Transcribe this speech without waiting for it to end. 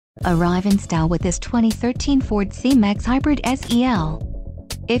Arrive in style with this 2013 Ford C-Max Hybrid SEL.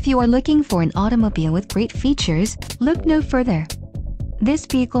 If you are looking for an automobile with great features, look no further. This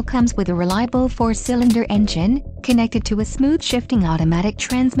vehicle comes with a reliable 4-cylinder engine, connected to a smooth shifting automatic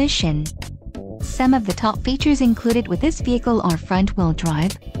transmission. Some of the top features included with this vehicle are front-wheel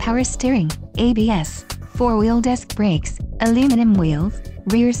drive, power steering, ABS, 4-wheel disc brakes, aluminum wheels,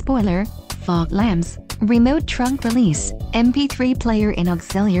 rear spoiler, fog lamps, remote trunk release, MP3 player and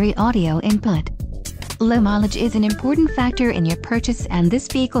auxiliary audio input. Low mileage is an important factor in your purchase, and this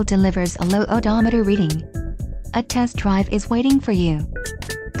vehicle delivers a low odometer reading. A test drive is waiting for you.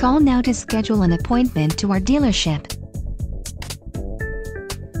 Call now to schedule an appointment to our dealership.